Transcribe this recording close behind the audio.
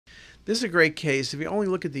This is a great case. If you only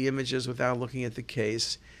look at the images without looking at the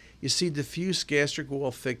case, you see diffuse gastric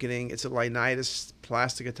wall thickening. It's a Linitis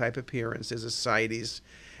plastica type appearance. There's ascites.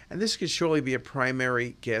 And this could surely be a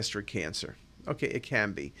primary gastric cancer. Okay, it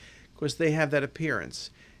can be, because they have that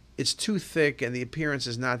appearance. It's too thick, and the appearance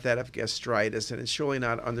is not that of gastritis, and it's surely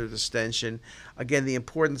not under distension. Again, the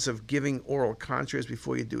importance of giving oral contrast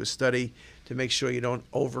before you do a study to make sure you don't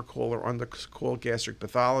overcall or undercall gastric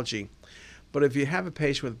pathology. But if you have a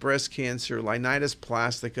patient with breast cancer, Linitis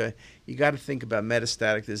plastica, you got to think about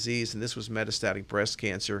metastatic disease, and this was metastatic breast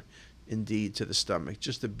cancer, indeed, to the stomach.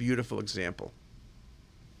 Just a beautiful example.